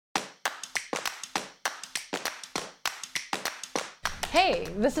Hey,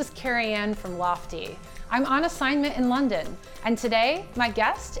 this is Carrie Ann from Lofty. I'm on assignment in London, and today my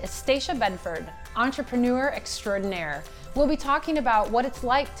guest is Stacia Bedford, entrepreneur extraordinaire. We'll be talking about what it's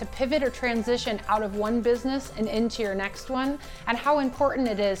like to pivot or transition out of one business and into your next one, and how important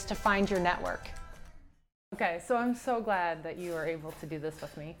it is to find your network. Okay, so I'm so glad that you are able to do this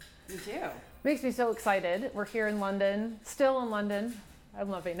with me. Me too. Makes me so excited. We're here in London, still in London. I'm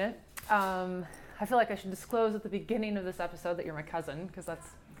loving it. I feel like I should disclose at the beginning of this episode that you're my cousin, because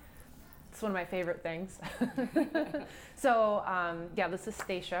it's one of my favorite things. So this is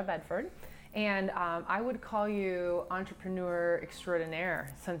Stacia Bedford, and I would call you entrepreneur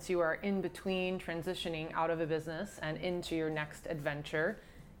extraordinaire, since you are in between transitioning out of a business and into your next adventure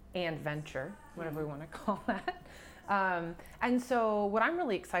and venture, whatever we want to call that. And so what I'm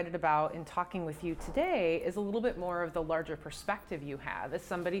really excited about in talking with you today is a little bit more of the larger perspective you have as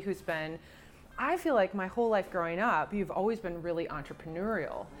somebody who's been, I feel like my whole life growing up, you've always been really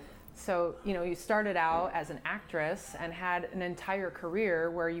entrepreneurial. So, you started out as an actress and had an entire career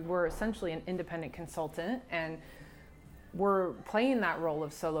where you were essentially an independent consultant and were playing that role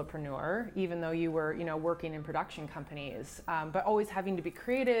of solopreneur, even though you were, working in production companies, but always having to be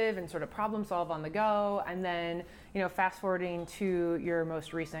creative and sort of problem solve on the go. And then, fast forwarding to your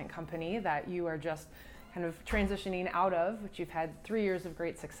most recent company that you are just kind of transitioning out of, which you've had 3 years of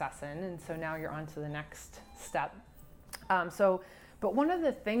great success in. And so now you're on to the next step. But one of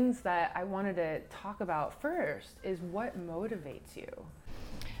the things that I wanted to talk about first is what motivates you?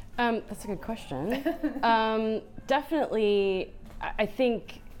 That's a good question. Definitely, I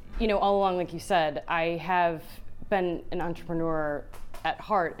think, all along, like you said, I have been an entrepreneur at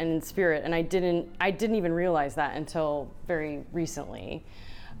heart and in spirit, and I didn't even realize that until very recently.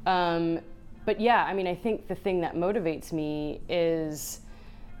 But yeah, I think the thing that motivates me is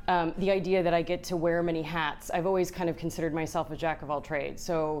the idea that I get to wear many hats. I've always kind of considered myself a jack of all trades.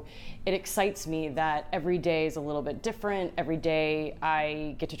 So it excites me that every day is a little bit different. Every day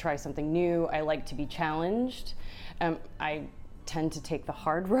I get to try something new. I like to be challenged. I tend to take the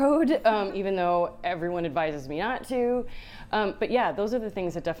hard road, even though everyone advises me not to. But yeah, those are the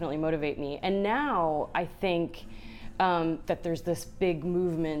things that definitely motivate me. And now I think that there's this big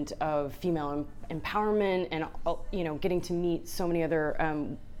movement of female empowerment and, getting to meet so many other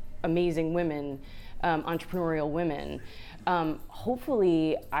amazing women, entrepreneurial women.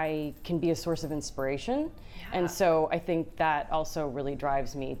 Hopefully I can be a source of inspiration. Yeah. And so I think that also really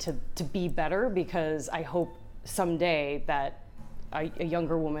drives me to be better, because I hope someday that a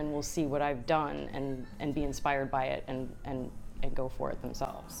younger woman will see what I've done and be inspired by it and go for it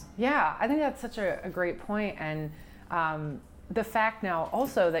themselves. Yeah, I think that's such a great point. And the fact now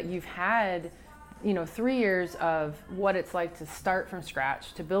also that you've had 3 years of what it's like to start from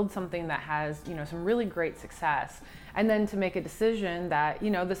scratch, to build something that has, some really great success, and then to make a decision that,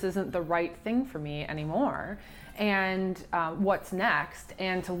 this isn't the right thing for me anymore, and what's next,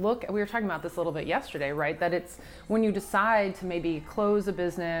 and to look, we were talking about this a little bit yesterday, right, that it's when you decide to maybe close a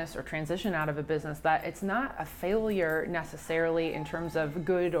business or transition out of a business, that it's not a failure necessarily in terms of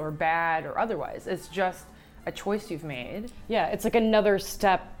good or bad or otherwise. It's just a choice you've made. Yeah, it's like another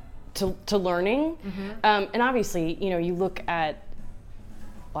step to learning. Mm-hmm. And obviously, you look at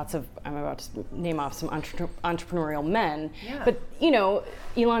lots of, I'm about to name off some entrepreneurial men, yeah. But,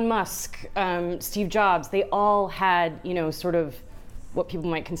 Elon Musk, Steve Jobs, they all had, sort of what people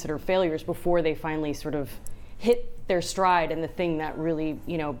might consider failures before they finally sort of hit their stride and the thing that really,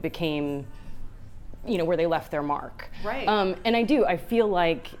 became, where they left their mark. Right. And I feel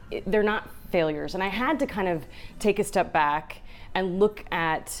like they're not failures. And I had to kind of take a step back and look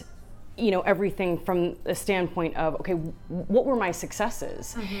at everything from the standpoint of, okay, what were my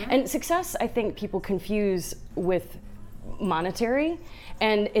successes? Mm-hmm. And success, I think people confuse with monetary,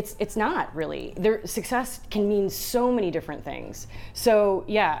 and it's not really. Success can mean so many different things. So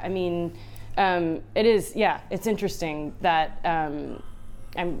yeah, it is, yeah, it's interesting that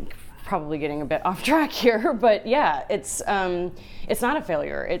I'm probably getting a bit off track here, but yeah, it's not a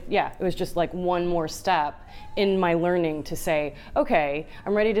failure. It was just like one more step in my learning to say, okay,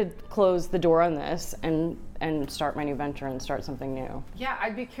 I'm ready to close the door on this and start my new venture and start something new. Yeah,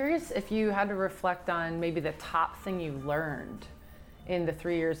 I'd be curious if you had to reflect on maybe the top thing you learned in the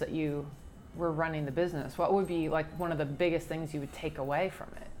 3 years that you were running the business. What would be like one of the biggest things you would take away from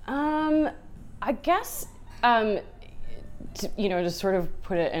it? I guess, to sort of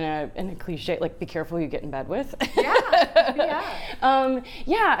put it in a cliche, like be careful who you get in bed with. Yeah.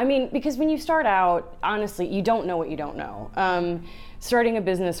 Because when you start out, honestly, you don't know what you don't know. Starting a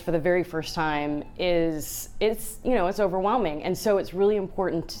business for the very first time it's overwhelming, and so it's really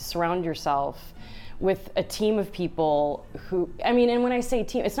important to surround yourself with a team of people who, I mean, and when I say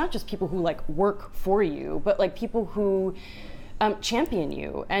team, it's not just people who like work for you, but like people who champion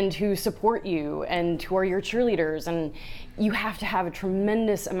you and who support you and who are your cheerleaders. And you have to have a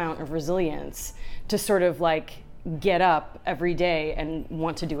tremendous amount of resilience to sort of like get up every day and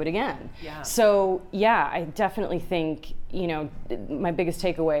want to do it again. Yeah. So yeah, I definitely think, you know, my biggest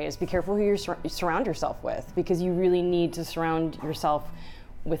takeaway is be careful who you surround yourself with, because you really need to surround yourself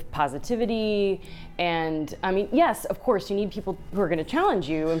with positivity. And I mean, yes, of course, you need people who are going to challenge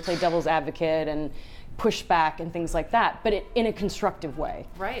you and play devil's advocate and push back and things like that, but in a constructive way.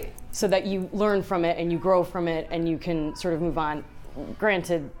 Right. So that you learn from it and you grow from it and you can sort of move on.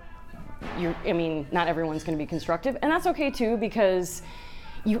 Granted, I mean, not everyone's going to be constructive, and that's okay too, because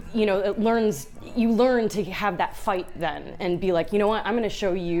you learn to have that fight then and be like, you know what, I'm going to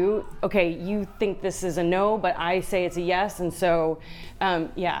show you, okay, you think this is a no, but I say it's a yes. And so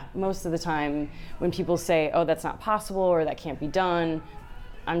yeah, most of the time when people say, oh, that's not possible or that can't be done,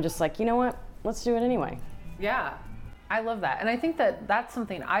 I'm just like, you know what, let's do it anyway. Yeah, I love that. And I think that that's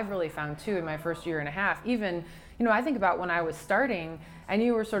something I've really found too in my first year and a half. Even, you know, I think about when I was starting and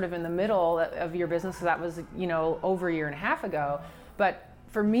you were sort of in the middle of your business, so that was, you know, over a year and a half ago. But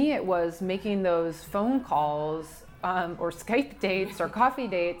for me, it was making those phone calls or Skype dates or coffee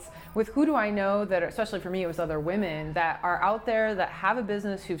dates with who do I know that, especially for me, it was other women that are out there that have a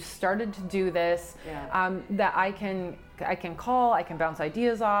business, who've started to do this, that I can call, I can bounce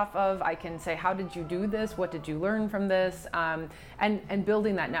ideas off of, I can say, how did you do this? What did you learn from this? And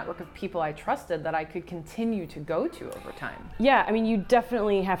building that network of people I trusted that I could continue to go to over time. Yeah, I mean, you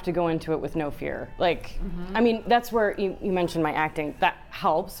definitely have to go into it with no fear. Like, I mean, that's where you mentioned my acting. That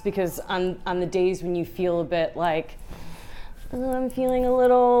helps, because on the days when you feel a bit like, oh, I'm feeling a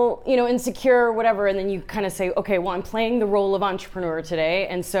little, you know, insecure or whatever, and then you kind of say, okay, well, I'm playing the role of entrepreneur today,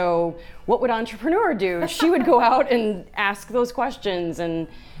 and so what would entrepreneur do? She would go out and ask those questions, and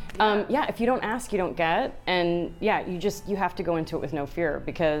yeah, if you don't ask, you don't get, and yeah, you have to go into it with no fear,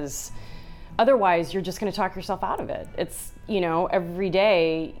 because otherwise you're just going to talk yourself out of it. It's, you know, every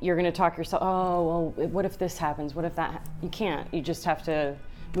day you're going to talk yourself, oh, well, what if this happens? What if that? You can't. You just have to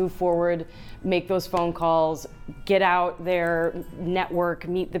move forward, make those phone calls, get out there, network,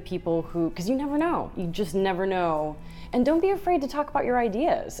 meet the people who, because you never know. You just never know. And don't be afraid to talk about your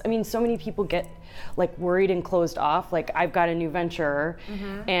ideas. I mean, so many people get like worried and closed off. Like, I've got a new venture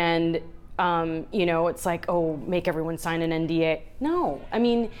and you know, it's like, oh, make everyone sign an NDA. No, I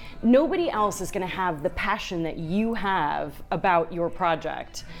mean, nobody else is going to have the passion that you have about your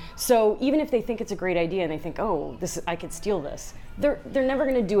project. So even if they think it's a great idea and they think, oh, I could steal this, they're never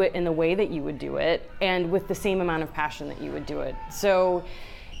going to do it in the way that you would do it and with the same amount of passion that you would do it. So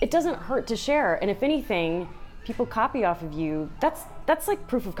it doesn't hurt to share. And if anything, people copy off of you, that's like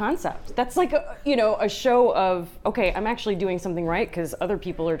proof of concept. That's like a show of, okay, I'm actually doing something right because other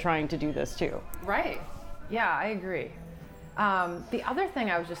people are trying to do this too. Right. Yeah, I agree. The other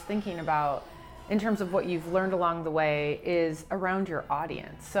thing I was just thinking about in terms of what you've learned along the way is around your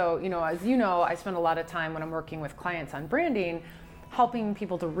audience. So, you know, as you know, I spend a lot of time when I'm working with clients on branding, helping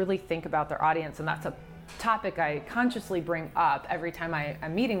people to really think about their audience. And that's a topic I consciously bring up every time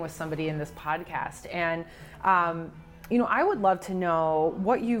I'm meeting with somebody in this podcast. And, you know, I would love to know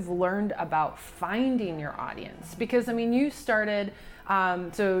what you've learned about finding your audience, because I mean, you started,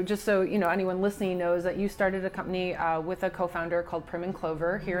 so just so, you know, anyone listening knows that you started a company with a co-founder called Prim and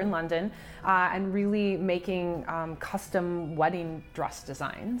Clover here in London, and really making custom wedding dress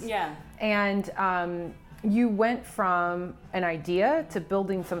designs. Yeah. And you went from an idea to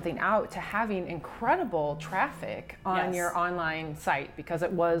building something out to having incredible traffic on your online site, because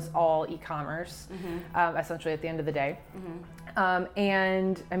it was all e-commerce, essentially at the end of the day.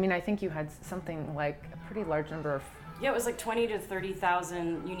 And I mean, I think you had something like a pretty large number of... Yeah, it was like 20 to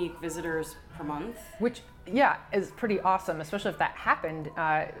 30,000 unique visitors per month. Which, yeah, is pretty awesome, especially if that happened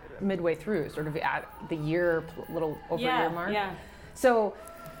midway through, sort of at the year, little over year mark. Yeah. So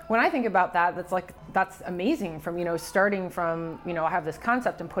when I think about that, that's amazing, from, you know, starting from, you know, I have this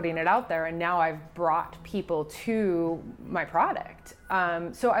concept and putting it out there, and now I've brought people to my product.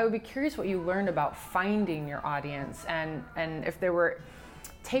 So I would be curious what you learned about finding your audience, and if there were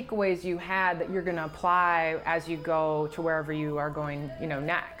takeaways you had that you're going to apply as you go to wherever you are going, you know,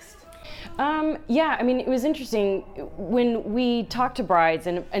 next. Yeah, I mean, it was interesting when we talked to brides,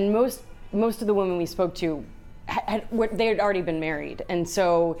 and most of the women we spoke to they had already been married, and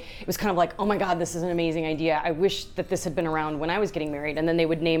so it was kind of like, oh my God, this is an amazing idea. I wish that this had been around when I was getting married. And then they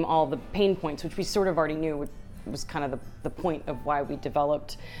would name all the pain points, which we sort of already knew was kind of the point of why we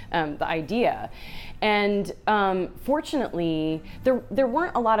developed the idea. And fortunately, there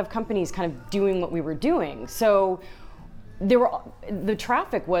weren't a lot of companies kind of doing what we were doing. So the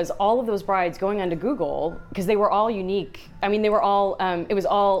traffic was all of those brides going onto Google because they were all unique. I mean, they were all, it was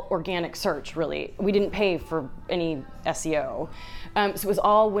all organic search, really. We didn't pay for any SEO. So it was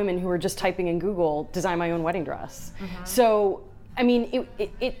all women who were just typing in Google, design my own wedding dress. So, I mean,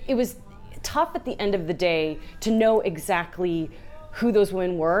 it was tough at the end of the day to know exactly who those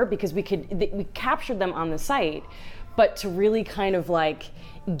women were because we captured them on the site, but to really kind of like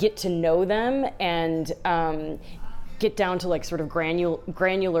get to know them and get down to like sort of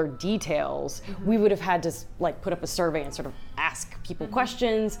granular details, we would have had to like put up a survey and sort of ask people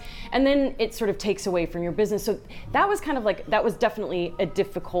questions, and then it sort of takes away from your business. So that was kind of like, that was definitely a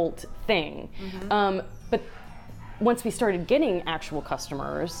difficult thing. But once we started getting actual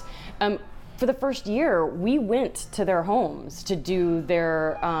customers, for the first year, we went to their homes to do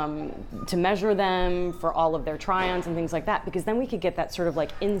their, to measure them for all of their try-ons and things like that, because then we could get that sort of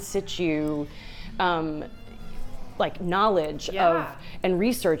like in situ, like knowledge of and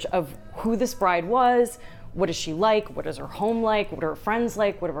research of who this bride was, what is she like, what is her home like, what are her friends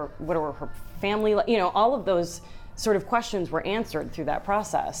like, what are her family like, you know, all of those sort of questions were answered through that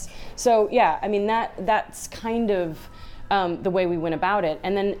process. So yeah, I mean that's kind of the way we went about it.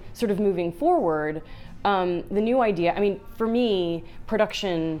 And then sort of moving forward, the new idea, I mean, for me,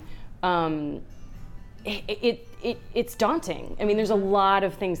 production, it's daunting. I mean, there's a lot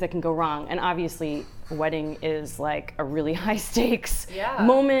of things that can go wrong, and obviously a wedding is like a really high stakes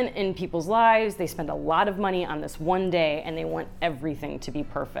moment in people's lives. They spend a lot of money on this one day and they want everything to be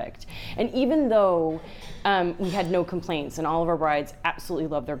perfect. And even though we had no complaints and all of our brides absolutely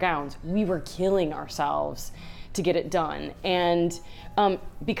loved their gowns, we were killing ourselves to get it done. And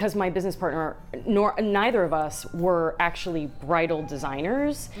because my business partner, neither of us were actually bridal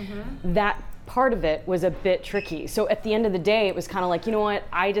designers, that part of it was a bit tricky. So at the end of the day, it was kind of like, you know what,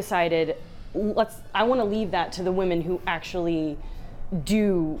 I decided I want to leave that to the women who actually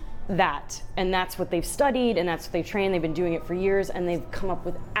do that, and that's what they've studied and that's what they've trained. They've been doing it for years and they've come up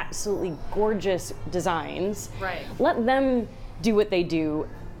with absolutely gorgeous designs. Right. Let them do what they do.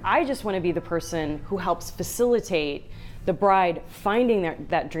 I just want to be the person who helps facilitate the bride finding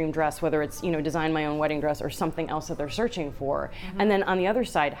that dream dress, whether it's, you know, design my own wedding dress or something else that they're searching for. And then on the other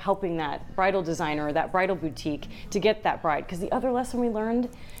side, helping that bridal designer or that bridal boutique to get that bride. Because the other lesson we learned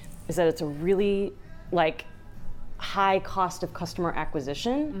is that it's a really like high cost of customer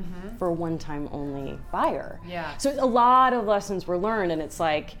acquisition for a one-time only buyer. Yeah. So a lot of lessons were learned, and it's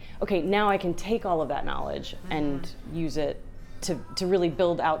like, okay, now I can take all of that knowledge and use it to really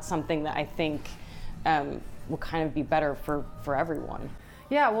build out something that I think will kind of be better for everyone.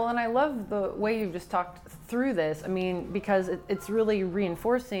 Yeah, well, and I love the way you've just talked through this. I mean, because it's really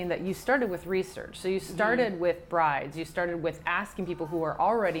reinforcing that you started with research. So you started with brides, you started with asking people who are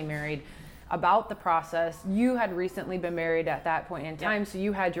already married about the process. You had recently been married at that point in time, so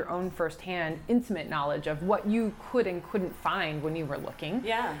you had your own firsthand intimate knowledge of what you could and couldn't find when you were looking.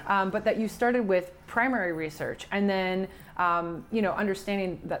 But that you started with primary research, and then you know,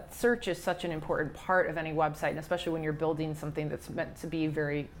 understanding that search is such an important part of any website, and especially when you're building something that's meant to be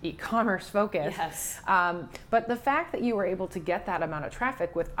very e-commerce focused. But the fact that you were able to get that amount of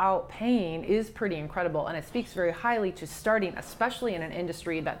traffic without paying is pretty incredible, and it speaks very highly to starting, especially in an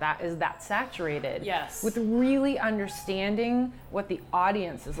industry that is that saturated, with really understanding what the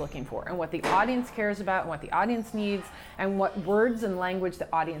audience is looking for and what the audience cares about and what the audience needs and what words and language the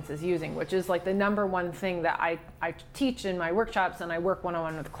audience is using, which is like the number one thing that I teach in my workshops and I work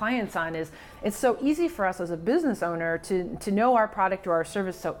one-on-one with clients on. Is it's so easy for us as a business owner to know our product or our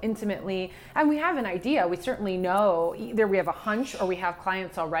service so intimately, and we have an idea. We certainly know, either we have a hunch or we have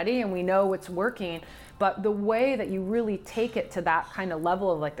clients already and we know what's working. But the way that you really take it to that kind of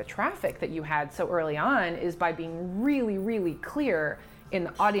level of like the traffic that you had so early on is by being really, really clear in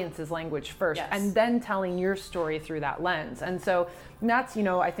the audience's language first, and then telling your story through that lens. And so that's, you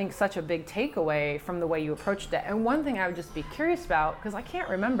know, I think such a big takeaway from the way you approached it. And one thing I would just be curious about, because I can't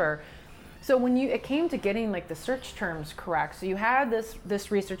remember, so when it came to getting like the search terms correct, so you had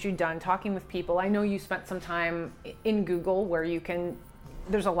this research you'd done, talking with people. I know you spent some time in Google where you can,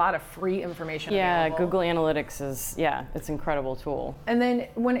 there's a lot of free information available. Google Analytics is, it's an incredible tool. And then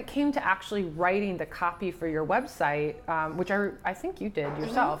when it came to actually writing the copy for your website, which I think you did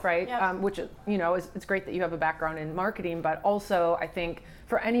yourself, right? Which, you know, it's great that you have a background in marketing, but also I think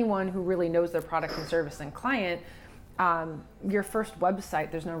for anyone who really knows their product and service and client, your first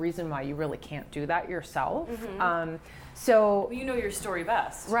website, there's no reason why you really can't do that yourself. So you know your story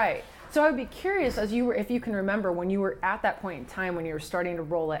best. Right. So I'd be curious, if you can remember when you were at that point in time when you were starting to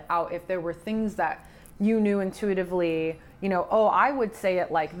roll it out, if there were things that you knew intuitively, oh, I would say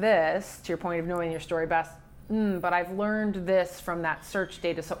it like this, to your point of knowing your story best, but I've learned this from that search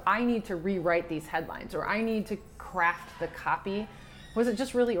data, so I need to rewrite these headlines, or I need to craft the copy. Was it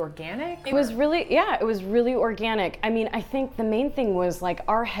just really organic? It was really organic. I mean, I think the main thing was like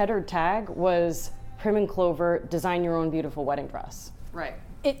our header tag was Prim and Clover, design your own beautiful wedding dress. Right.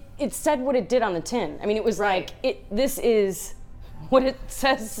 It said what it did on the tin. I mean, it was this is what it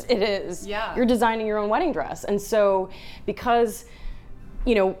says it is. Yeah. You're designing your own wedding dress. And so because,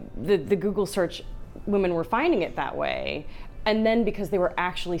 the Google search, women were finding it that way, and then because they were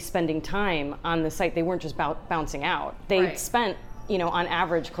actually spending time on the site, they weren't just bouncing out. They spent, on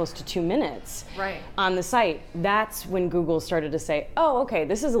average close to 2 minutes on the site. That's when Google started to say, oh, okay,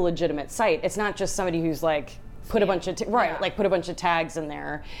 this is a legitimate site. It's not just somebody who's like, put a bunch of put a bunch of tags in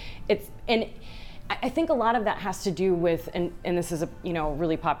there. And I think a lot of that has to do with, and this is a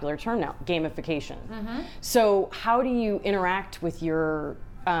really popular term now, gamification. So how do you interact with your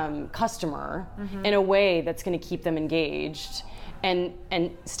customer in a way that's going to keep them engaged and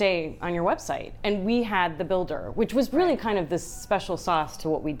stay on your website? And we had the builder, which was really kind of this special sauce to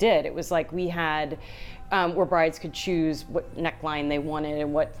what we did. It was like we had where brides could choose what neckline they wanted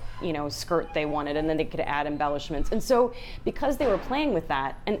and what skirt they wanted, and then they could add embellishments. And so because they were playing with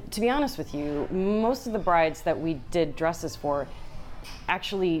that, and to be honest with you, most of the brides that we did dresses for,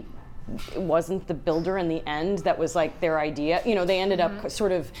 actually it wasn't the builder in the end that was like their idea. They ended up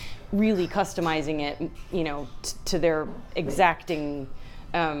sort of really customizing it, to their exacting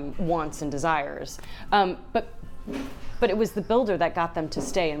wants and desires. But it was the builder that got them to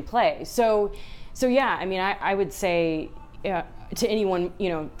stay and play. So yeah, I mean, I would say to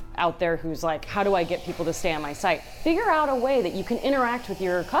anyone, out there who's like, how do I get people to stay on my site? Figure out a way that you can interact with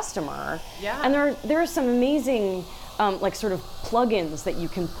your customer. Yeah. And there are some amazing like sort of plugins that you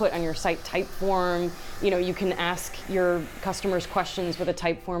can put on your site. Typeform, you can ask your customers questions with a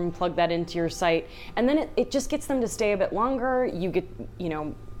Typeform, plug that into your site, and then it just gets them to stay a bit longer. You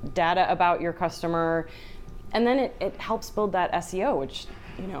get, data about your customer, and then it helps build that SEO, which,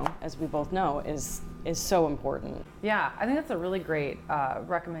 as we both know, is so important. Yeah, I think that's a really great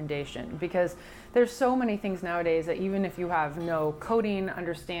recommendation, because there's so many things nowadays that even if you have no coding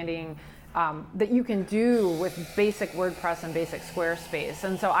understanding, that you can do with basic WordPress and basic Squarespace.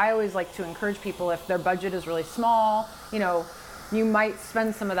 And so I always like to encourage people, if their budget is really small, you might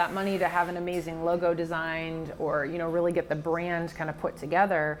spend some of that money to have an amazing logo designed, or really get the brand kind of put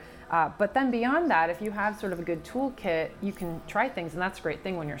together. But then beyond that, if you have sort of a good toolkit, you can try things, and that's a great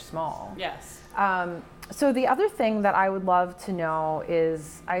thing when you're small. Yes. So the other thing that I would love to know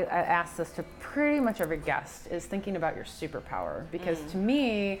is, I ask this to pretty much every guest, is thinking about your superpower. Because to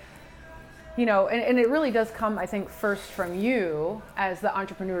me, and it really does come, I think, first from you as the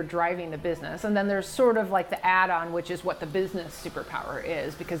entrepreneur driving the business. And then there's sort of like the add-on, which is what the business superpower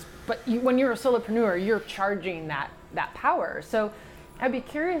is. When you're a solopreneur, you're charging that power. So I'd be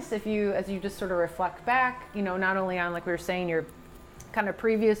curious if you, as you just sort of reflect back, not only on, like we were saying, your kind of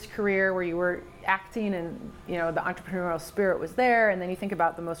previous career where you were acting and, the entrepreneurial spirit was there. And then you think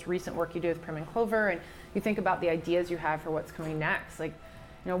about the most recent work you do with Prim and Clover, and you think about the ideas you have for what's coming next. Like,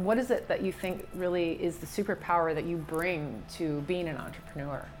 what is it that you think really is the superpower that you bring to being an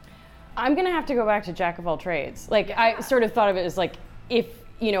entrepreneur? I'm going to have to go back to jack of all trades. I sort of thought of it as like, if,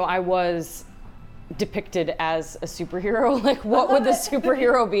 I was depicted as a superhero, like what would the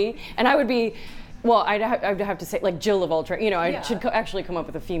superhero be? And I would be, well, I'd have to say like Jill of all trades. I should actually come up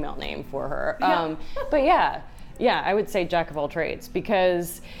with a female name for her. But yeah, I would say jack of all trades,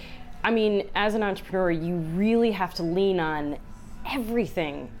 because, I mean, as an entrepreneur, you really have to lean on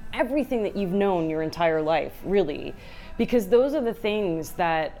everything that you've known your entire life, really, because those are the things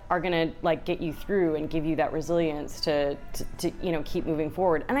that are going to like get you through and give you that resilience to keep moving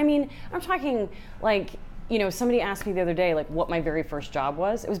forward. And I mean, I'm talking like, somebody asked me the other day like what my very first job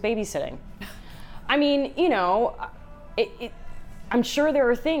was. It was babysitting. I mean, I'm sure there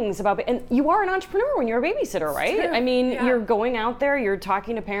are things about, and you are an entrepreneur when you're a babysitter, right? I mean, you're going out there, you're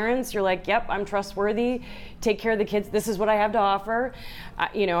talking to parents, you're like, yep, I'm trustworthy, take care of the kids, this is what I have to offer.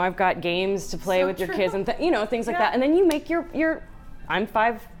 I've got games to play with your kids and things like that. And then you make your I'm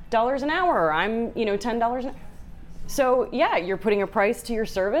 $5 an hour, or I'm, $10 an hour. So yeah, you're putting a price to your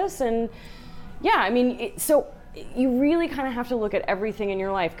service. And yeah, I mean, so you really kind of have to look at everything in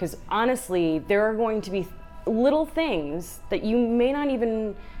your life, because honestly, there are going to be little things that you may not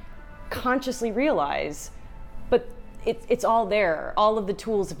even consciously realize, but it's all there. All of the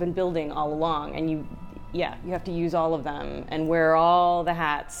tools have been building all along, and yeah, you have to use all of them and wear all the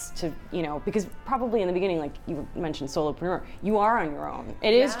hats to, because probably in the beginning, like you mentioned solopreneur, you are on your own.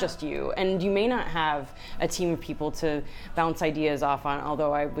 It is just you, and you may not have a team of people to bounce ideas off on,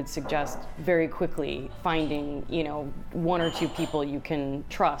 although I would suggest very quickly finding, one or two people you can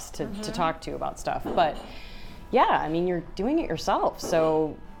trust to talk to about stuff. But yeah, I mean, you're doing it yourself,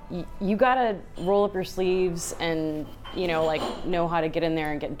 so you gotta roll up your sleeves and, know how to get in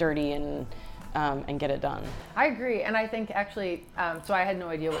there and get dirty and get it done. I agree, and I think actually, so I had no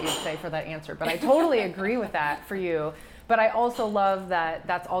idea what you'd say for that answer, but I totally agree with that for you. But I also love that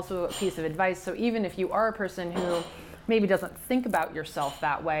that's also a piece of advice. So even if you are a person who maybe doesn't think about yourself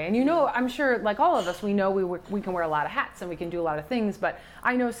that way, and I'm sure like all of us, we know we can wear a lot of hats and we can do a lot of things, but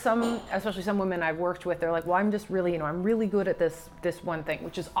I know some, especially some women I've worked with, they're like, well, I'm just really, I'm really good at this one thing,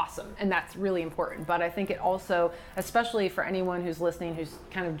 which is awesome, and that's really important. But I think it also, especially for anyone who's listening who's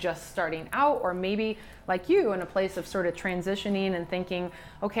kind of just starting out, or maybe like you in a place of sort of transitioning and thinking,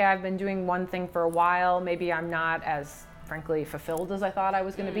 okay, I've been doing one thing for a while, maybe I'm not as frankly fulfilled as I thought I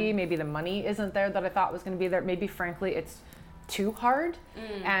was going to be. Maybe the money isn't there that I thought was going to be there. Maybe frankly it's too hard,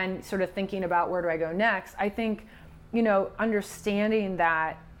 and sort of thinking about where do I go next. I think, understanding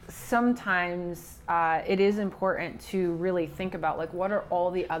that sometimes it is important to really think about like what are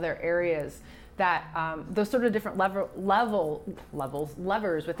all the other areas that those sort of different levers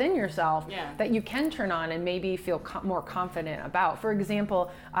within yourself that you can turn on and maybe feel more confident about. For example,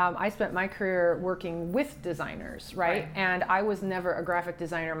 I spent my career working with designers, right? And I was never a graphic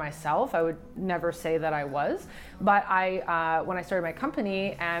designer myself. I would never say that I was, but when I started my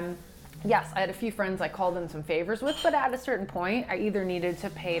company, and yes, I had a few friends I called in some favors with, but at a certain point, I either needed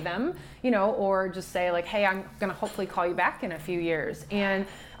to pay them, or just say like, hey, I'm gonna hopefully call you back in a few years. And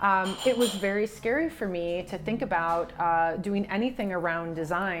it was very scary for me to think about doing anything around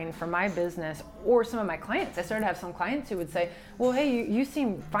design for my business or some of my clients. I started to have some clients who would say, well, hey, you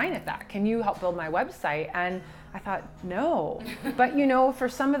seem fine at that. Can you help build my website? And I thought, no. But for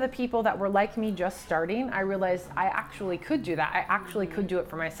some of the people that were like me just starting, I realized I actually could do that. I actually could do it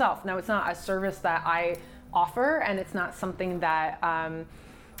for myself. Now, it's not a service that I offer, and it's not something that,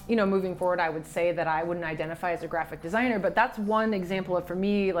 moving forward, I would say that I wouldn't identify as a graphic designer, but that's one example of, for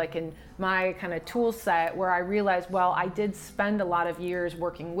me, like in my kind of tool set, where I realized, well, I did spend a lot of years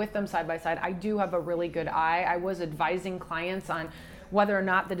working with them side by side. I do have a really good eye. I was advising clients on whether or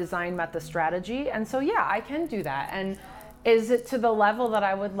not the design met the strategy. And so, yeah, I can do that. And is it to the level that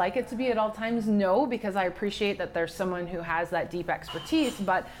I would like it to be at all times? No, because I appreciate that there's someone who has that deep expertise,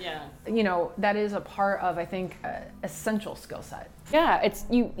 but that is a part of, I think, essential skill set. Yeah, it's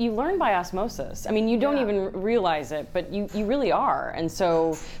you learn by osmosis. I mean, you don't even realize it, but you really are. And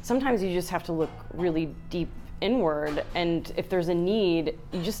so sometimes you just have to look really deep inward, and if there's a need,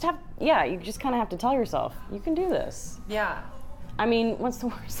 you just kind of have to tell yourself, you can do this. Yeah. I mean, what's the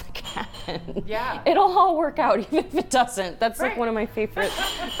worst that can happen? Yeah. It'll all work out, even if it doesn't. That's like one of my favorite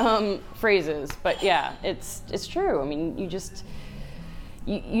phrases. But yeah, it's true. I mean,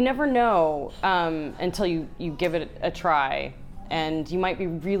 you never know until you give it a try. And you might be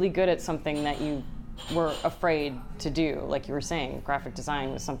really good at something that you were afraid to do. Like you were saying, graphic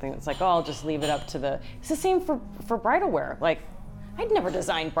design was something that's like, oh, I'll just leave it up to it's the same for bridal wear. Like, I'd never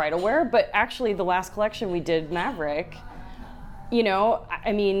designed bridal wear, but actually the last collection we did, Maverick,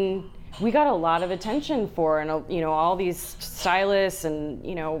 I mean, we got a lot of attention for, and all these stylists, and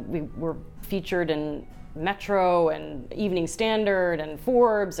we were featured in Metro and Evening Standard and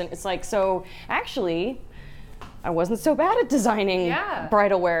Forbes, and it's like, so actually I wasn't so bad at designing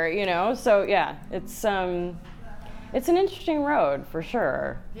bridal wear, so yeah, it's an interesting road for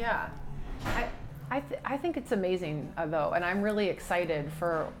sure. Yeah, I think it's amazing though, and I'm really excited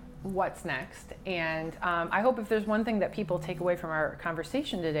for what's next. And I hope if there's one thing that people take away from our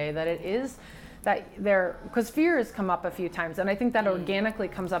conversation today, that it is that because fear has come up a few times, and I think that organically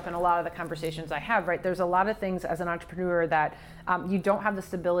comes up in a lot of the conversations I have, right? There's a lot of things as an entrepreneur that you don't have the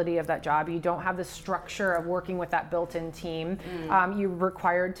stability of that job, you don't have the structure of working with that built-in team, you're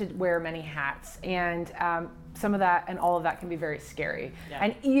required to wear many hats, and some of that and all of that can be very scary.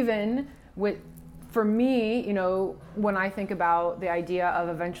 And even for me, when I think about the idea of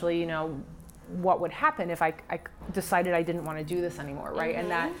eventually, what would happen if I decided I didn't want to do this anymore, right?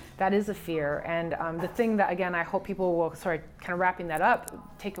 And that is a fear. And the thing that, again, I hope people will, kind of wrapping that up,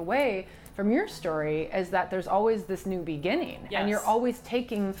 take away from your story is that there's always this new beginning. And you're always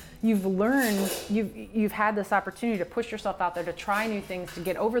you've learned, you've had this opportunity to push yourself out there, to try new things, to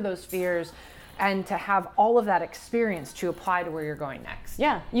get over those fears, and to have all of that experience to apply to where you're going next.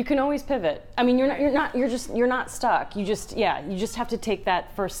 Yeah, you can always pivot. I mean, you're not stuck. You just have to take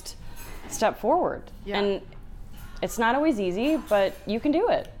that first step forward. Yeah. And it's not always easy, but you can do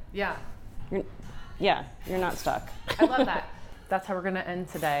it. Yeah. You're not stuck. I love that. That's how we're going to end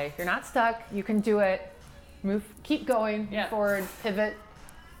today. You're not stuck. You can do it. Keep going, move forward, pivot.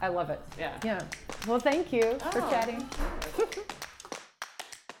 I love it. Yeah. Yeah. Well, thank you for chatting.